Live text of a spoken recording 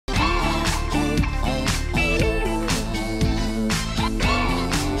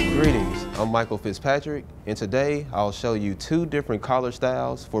I'm Michael Fitzpatrick, and today I'll show you two different collar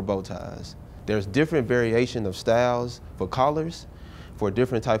styles for bow ties. There's different variation of styles for collars for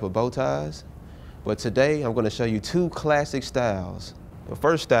different type of bow ties, but today I'm going to show you two classic styles. The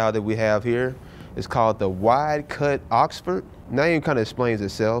first style that we have here is called the wide cut Oxford. Name kind of explains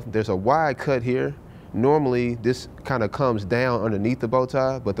itself. There's a wide cut here. Normally this kind of comes down underneath the bow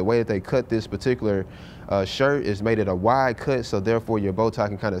tie, but the way that they cut this particular shirt is made it a wide cut, so therefore your bow tie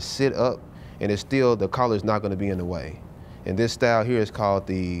can kind of sit up and it's still, the collar is not going to be in the way. And this style here is called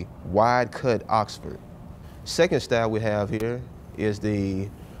the wide cut Oxford. Second style we have here is the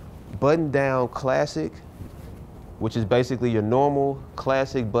button down classic, which is basically your normal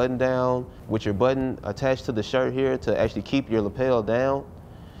classic button down with your button attached to the shirt here to actually keep your lapel down,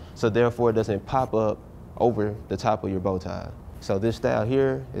 so therefore it doesn't pop up over the top of your bow tie. So this style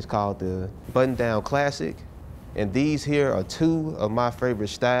here is called the button down classic, and these here are two of my favorite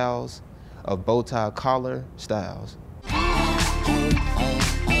styles of bow tie collar styles.